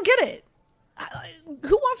 I don't get it.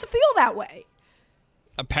 Who wants to feel that way?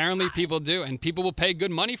 Apparently people do, and people will pay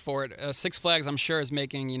good money for it. Six Flags, I'm sure, is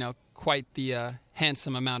making quite the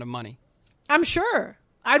handsome amount of money. I'm sure.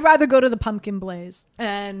 I'd rather go to the Pumpkin Blaze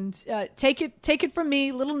and take it from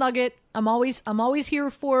me, little nugget. I'm always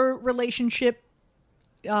here for relationship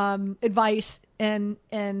advice and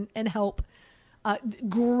help.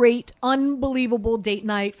 Great, unbelievable date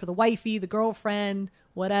night for the wifey, the girlfriend,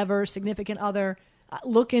 whatever, significant other.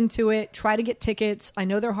 Look into it. Try to get tickets. I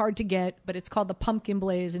know they're hard to get, but it's called the Pumpkin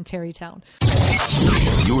Blaze in Terrytown.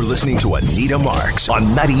 You're listening to Anita Marks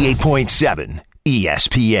on 98.7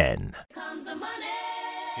 ESPN. Comes the money.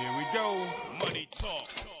 Here we go. Money talk.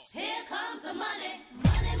 Here comes the money.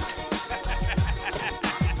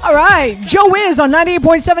 All right. Joe Wiz on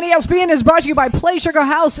 98.7 ESPN is brought to you by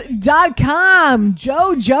PlaySugarHouse.com.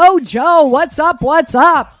 Joe, what's up?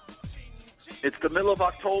 It's the middle of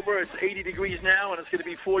October. It's 80 degrees now, and it's going to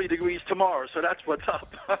be 40 degrees tomorrow. So that's what's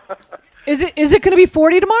up. Is it going to be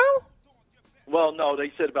 40 tomorrow? Well, no,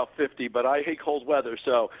 they said about 50, but I hate cold weather,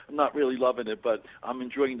 so I'm not really loving it. But I'm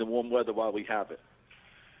enjoying the warm weather while we have it.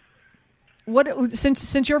 What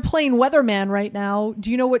since you're playing weatherman right now,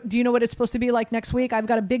 do you know what it's supposed to be like next week? I've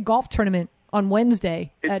got a big golf tournament on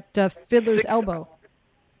Wednesday at Fiddler's Elbow.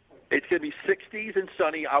 It's going to be 60s and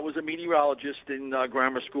sunny. I was a meteorologist in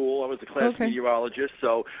grammar school. I was a class meteorologist,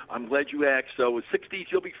 so I'm glad you asked. So with 60s,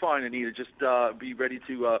 you'll be fine, Anita. Just be ready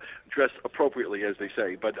to dress appropriately, as they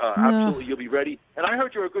say. But absolutely, you'll be ready. And I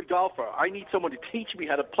heard you're a good golfer. I need someone to teach me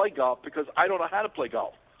how to play golf because I don't know how to play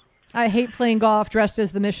golf. I hate playing golf dressed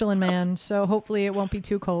as the Michelin Man, so hopefully it won't be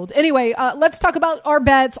too cold. Anyway, let's talk about our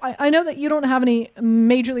bets. I know that you don't have any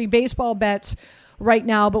Major League Baseball bets right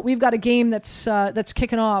now, but we've got a game that's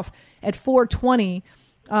kicking off at 4:20.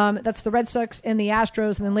 That's the Red Sox and the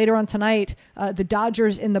Astros, and then later on tonight, the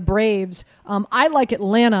Dodgers and the Braves. I like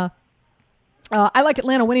Atlanta. I like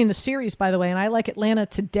Atlanta winning the series, by the way, and I like Atlanta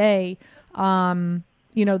today. The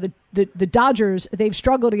Dodgers, they've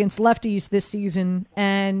struggled against lefties this season,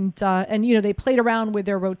 and they played around with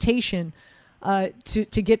their rotation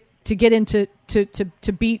to get into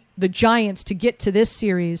to beat the Giants to get to this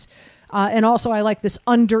series. And also, I like this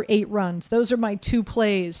under 8 runs. Those are my two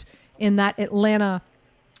plays in that Atlanta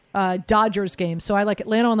Dodgers game. So I like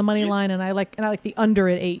Atlanta on the money line, and I like the under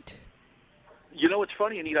at 8. You know, it's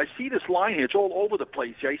funny, Anita. I see this line here. It's all over the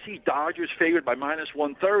place. I see Dodgers favored by minus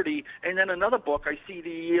 130, and then another book, I see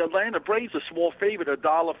the Atlanta Braves a small favorite,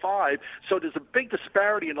 $1.05. So there's a big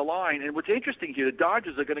disparity in the line. And what's interesting here, the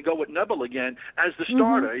Dodgers are going to go with Neville again as the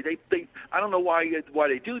starter. Mm-hmm. They I don't know why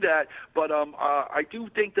they do that, but I do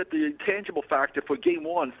think that the intangible factor for Game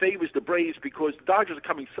 1 favors the Braves because the Dodgers are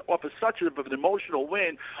coming off of such an emotional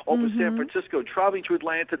win over San Francisco, traveling to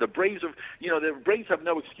Atlanta. The Braves have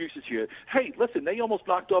no excuses here. Hey, listen, they almost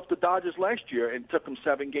knocked off the Dodgers last year and took them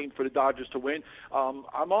 7 games for the Dodgers to win.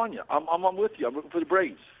 I'm on you. I'm with you. I'm rooting for the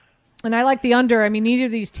Braves. And I like the under. I mean, neither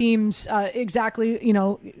of these teams exactly,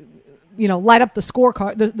 light up the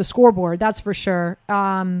scorecard, the scoreboard. That's for sure.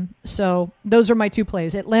 So those are my 2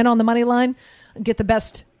 plays. Atlanta on the money line, get the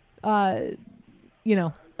best, value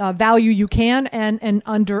you can, and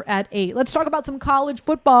under at 8. Let's talk about some college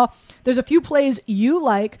football. There's a few plays you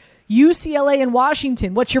like. UCLA and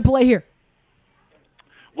Washington. What's your play here?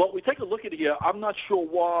 Well, we take a look at it here. I'm not sure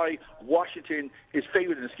why Washington is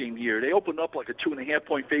favored in this game here. They opened up like a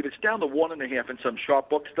 2.5-point favorite. It's down to 1.5 in some sharp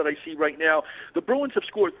books that I see right now. The Bruins have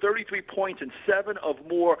scored 33 points in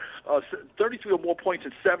 33 or more points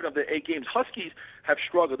in 7 of their 8 games. Huskies have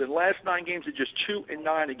struggled. In the last 9 games, they're just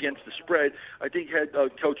 2-9 against the spread. I think head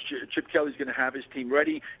coach Chip Kelly's going to have his team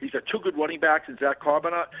ready. He's got 2 good running backs in Zach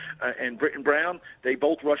Carbonnet and Britton Brown. They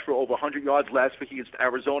both rushed for over 100 yards last week against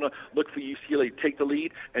Arizona. Look for UCLA to take the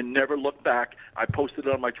lead and never look back. I posted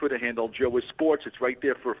it on my Twitter handle, Joe Wiz Sports. It's right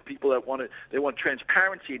there for people that want it. They want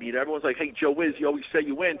transparency. Everyone's like, hey, Joe Wiz, you always say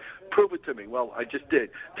you win. Prove it to me. Well, I just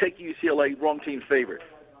did. Take UCLA, wrong team's favorite.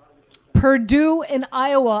 Purdue and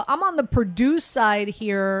Iowa. I'm on the Purdue side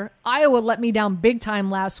here. Iowa let me down big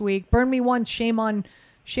time last week. Burn me once, shame on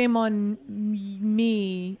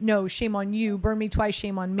me. No, shame on you. Burn me twice,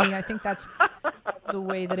 shame on me. I think that's the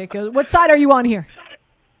way that it goes. What side are you on here?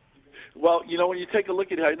 Well, when you take a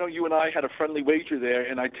look at it, I know you and I had a friendly wager there,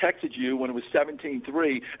 and I texted you when it was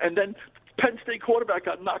 17-3, and then Penn State quarterback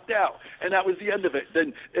got knocked out, and that was the end of it.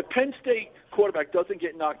 Then if Penn State quarterback doesn't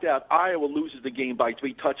get knocked out, Iowa loses the game by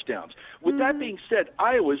 3 touchdowns. With that being said,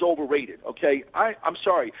 Iowa is overrated, okay? I'm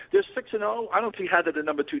sorry. They're 6-0. I don't see how they're the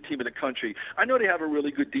number 2 team in the country. I know they have a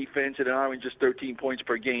really good defense and are in just 13 points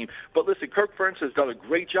per game. But listen, Kirk Ferentz has done a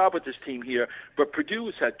great job with this team here. But Purdue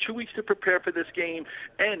has had 2 weeks to prepare for this game.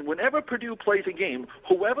 And whenever Purdue plays a game,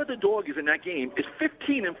 whoever the dog is in that game is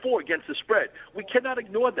 15-4 against the spread. We cannot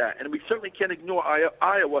ignore that. And we certainly can't ignore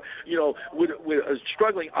Iowa, with a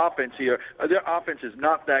struggling offense here. Their offense is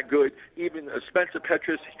not that good. Even Spencer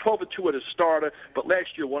Petras, he's 12-2 at a starter, but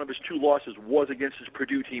last year one of his 2 losses was against his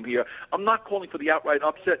Purdue team here. I'm not calling for the outright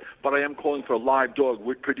upset, but I am calling for a live dog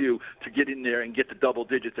with Purdue to get in there and get the double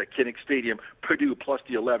digits at Kinnick Stadium. Purdue plus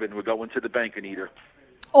the 11. We're going to the bank, Anita.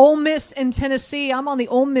 Ole Miss and Tennessee. I'm on the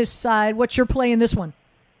Ole Miss side. What's your play in this one?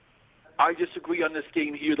 I disagree on this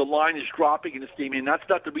game here. The line is dropping in this game, and that's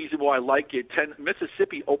not the reason why I like it.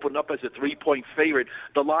 Mississippi opened up as a 3-point favorite.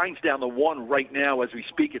 The line's down to 1 right now as we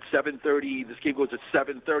speak at 7:30. This game goes at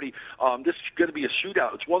 7:30. This is going to be a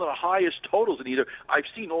shootout. It's one of the highest totals, Anita, I've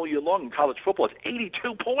seen all year long in college football. It's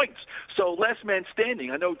 82 points. So last man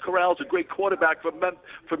standing. I know Corral's a great quarterback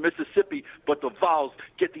for Mississippi, but the Vols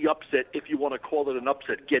get the upset, if you want to call it an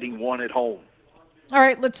upset, getting 1 at home. All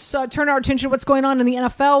right, let's turn our attention to what's going on in the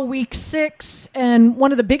NFL Week 6, and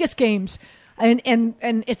one of the biggest games, and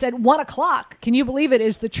it's at 1 o'clock. Can you believe it?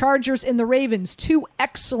 Is the Chargers and the Ravens, 2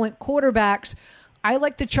 excellent quarterbacks. I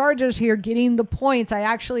like the Chargers here getting the points. I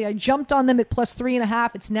jumped on them at plus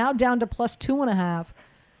 3.5. It's now down to plus 2.5.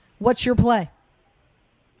 What's your play?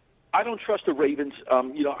 I don't trust the Ravens.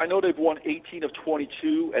 I know they've won 18 of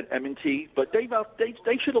 22 at M&T, but they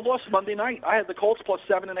should have lost Monday night. I had the Colts plus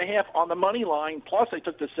 7.5 on the money line. Plus, I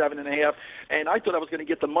took the 7.5, and I thought I was going to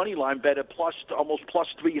get the money line bet at almost plus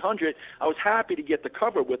 300. I was happy to get the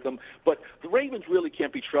cover with them, but the Ravens really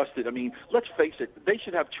can't be trusted. I mean, let's face it, they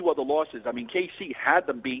should have 2 other losses. I mean, KC had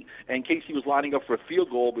them beat, and KC was lining up for a field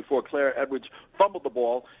goal before Claire Edwards fumbled the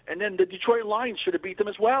ball, and then the Detroit Lions should have beat them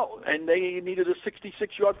as well, and they needed a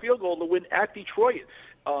 66-yard field goal to win at Detroit.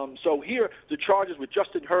 So here, the Chargers with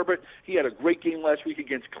Justin Herbert. He had a great game last week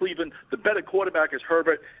against Cleveland. The better quarterback is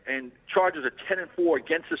Herbert, and Chargers are 10-4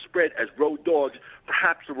 against the spread as road dogs.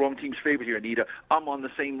 Perhaps the wrong team's favorite here, Anita. I'm on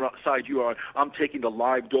the same side you are. I'm taking the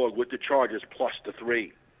live dog with the Chargers plus the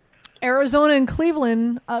 3. Arizona and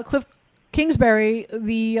Cleveland. Cliff Kingsbury,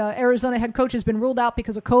 the Arizona head coach, has been ruled out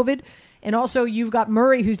because of COVID. And also you've got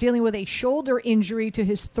Murray, who's dealing with a shoulder injury to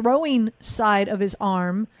his throwing side of his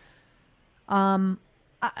arm.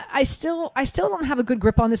 I still don't have a good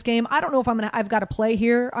grip on this game. I don't know if I've got to play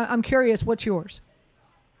here. I'm curious. What's yours?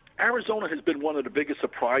 Arizona has been one of the biggest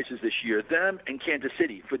surprises this year. Them and Kansas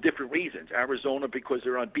City for different reasons. Arizona because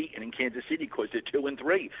they're unbeaten, and Kansas City because they're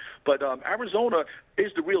 2-3. But Arizona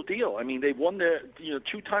is the real deal. I mean, they've won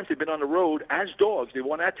 2 times they've been on the road as dogs. They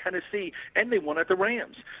won at Tennessee and they won at the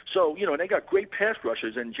Rams. So they got great pass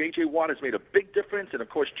rushers, and J.J. Watt has made a big difference. And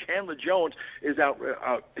of course, Chandler Jones is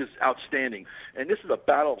is outstanding. And this is a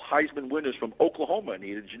battle of Heisman winners from Oklahoma.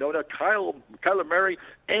 Did you know that? Kyler Murray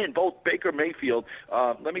and both Baker Mayfield.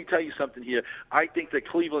 Let me tell you something here. I think that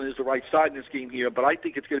Cleveland is the right side in this game here, but I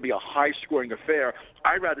think it's going to be a high-scoring affair.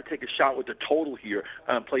 I'd rather take a shot with the total here,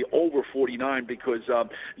 play over 49 because,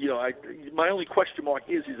 my only question mark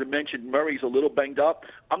is, as I mentioned, Murray's a little banged up.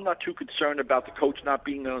 I'm not too concerned about the coach not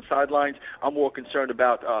being on the sidelines. I'm more concerned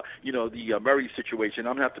about, the Murray situation.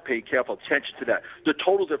 I'm going to have to pay careful attention to that. The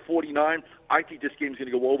total's at 49. I think this game's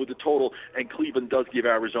going to go over the total, and Cleveland does give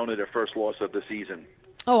Arizona their first loss of the season.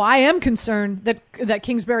 Oh, I am concerned that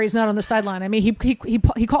Kingsbury is not on the sideline. I mean,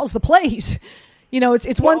 he calls the plays.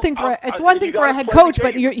 It's one thing for a head coach,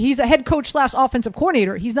 but he's a head coach / offensive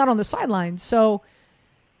coordinator. He's not on the sideline, so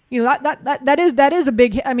that is a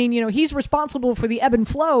big. I mean, he's responsible for the ebb and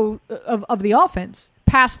flow of the offense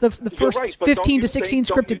past the first 15 to 16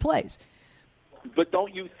 scripted plays. But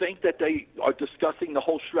don't you think that they are discussing the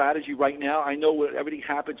whole strategy right now? I know everything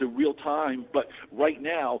happens in real time, but right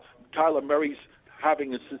now, Kyler Murray's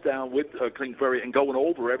having to sit down with Kingsbury and going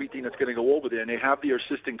over everything that's going to go over there, and they have their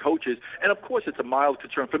assistant coaches. And, of course, it's a mild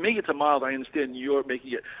concern. For me, it's a mild. I understand you're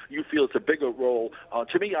making it. You feel it's a bigger role.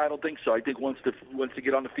 To me, I don't think so. I think once they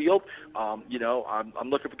get on the field, I'm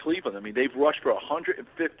looking for Cleveland. I mean, they've rushed for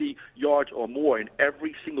 150 yards or more in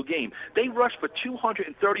every single game. They rushed for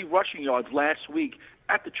 230 rushing yards last week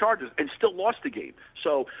at the Chargers and still lost the game.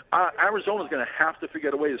 So Arizona's going to have to figure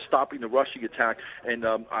out a way of stopping the rushing attack, and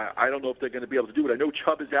I don't know if they're going to be able to do it. I know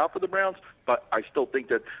Chubb is out for the Browns, but I still think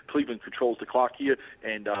that Cleveland controls the clock here,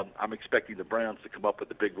 and I'm expecting the Browns to come up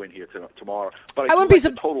with a big win here tomorrow. But I wouldn't be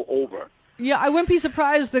the total over. Yeah, I wouldn't be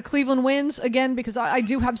surprised that Cleveland wins again because I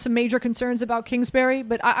do have some major concerns about Kingsbury,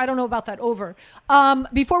 but I don't know about that over.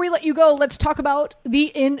 Before we let you go, let's talk about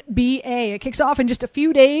the NBA. It kicks off in just a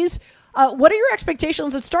few days. What are your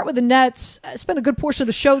expectations? Let's start with the Nets. I spent a good portion of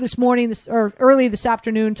the show this morning or early this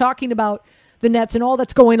afternoon talking about the Nets and all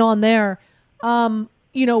that's going on there.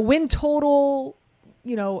 Win total.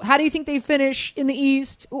 How do you think they finish in the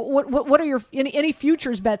East? What are your any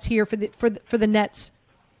futures bets here for the Nets?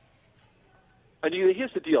 Anita,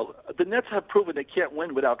 here's the deal. The Nets have proven they can't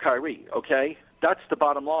win without Kyrie, okay? That's the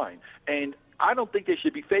bottom line. And I don't think they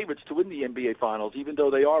should be favorites to win the NBA Finals, even though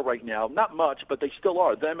they are right now. Not much, but they still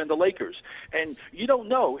are, them and the Lakers. And you don't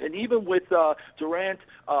know. And even with Durant,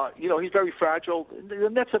 he's very fragile. The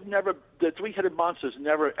Nets have never, the three-headed monsters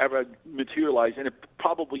never, ever materialized, and it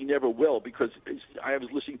probably never will because I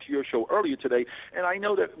was listening to your show earlier today, and I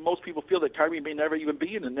know that most people feel that Kyrie may never even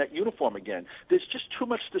be in a net uniform again. There's just too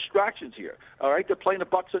much distractions here, all right? They're playing the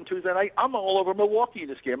Bucks on Tuesday night. I'm all over Milwaukee in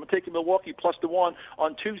this game. I'm taking Milwaukee +1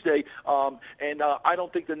 on Tuesday. And I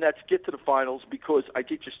don't think the Nets get to the finals because I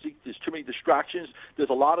think there's too many distractions. There's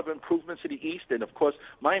a lot of improvements in the East. And, of course,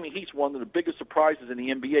 Miami Heat's one of the biggest surprises in the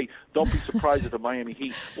NBA. Don't be surprised if the Miami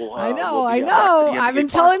Heat will I know. I've been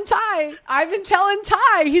telling Ty.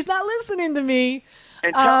 He's not listening to me.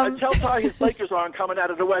 And tell Ty his Lakers aren't coming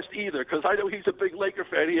out of the West either because I know he's a big Laker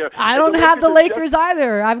fan here. I don't have the Lakers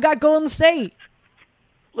either. I've got Golden State.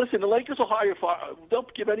 Listen, the Lakers will hire. They'll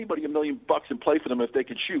give anybody $1 million and play for them if they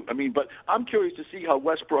can shoot. I mean, but I'm curious to see how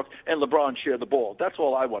Westbrook and LeBron share the ball. That's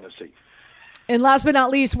all I want to see. And last but not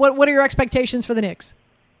least, what are your expectations for the Knicks?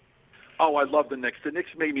 Oh, I love the Knicks. The Knicks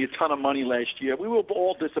made me a ton of money last year. We were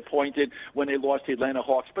all disappointed when they lost the Atlanta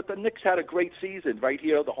Hawks, but the Knicks had a great season right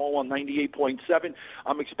here, the home on 98.7.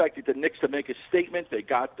 I'm expecting the Knicks to make a statement. They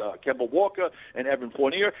got Kemba Walker and Evan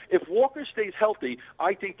Fournier. If Walker stays healthy,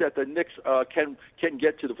 I think that the Knicks can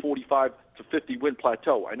get to the 45 to 50 win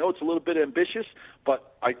plateau. I know it's a little bit ambitious,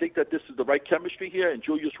 but I think that this is the right chemistry here. And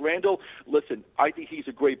Julius Randle, listen, I think he's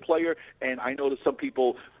a great player, and I know that some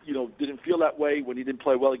people, didn't feel that way when he didn't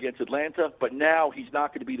play well against Atlanta, but now he's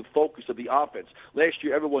not going to be the focus of the offense. Last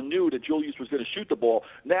year, everyone knew that Julius was going to shoot the ball.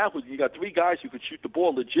 Now you got three guys who could shoot the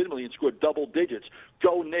ball legitimately and score double digits.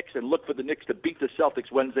 Go Knicks and look for the Knicks to beat the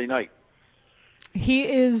Celtics Wednesday night.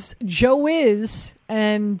 He is Joe Wiz,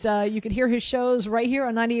 and you can hear his shows right here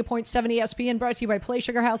on 98.7 ESPN, brought to you by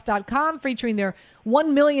PlaySugarHouse.com, featuring their $1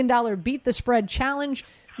 million Beat the Spread Challenge.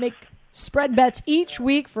 Make spread bets each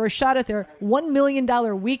week for a shot at their $1 million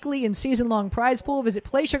weekly and season-long prize pool. Visit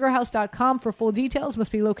PlaySugarHouse.com for full details.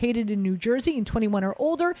 Must be located in New Jersey and 21 or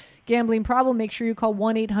older. Gambling problem, make sure you call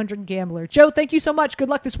 1-800-GAMBLER. Joe, thank you so much. Good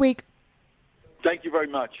luck this week. Thank you very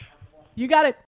much. You got it.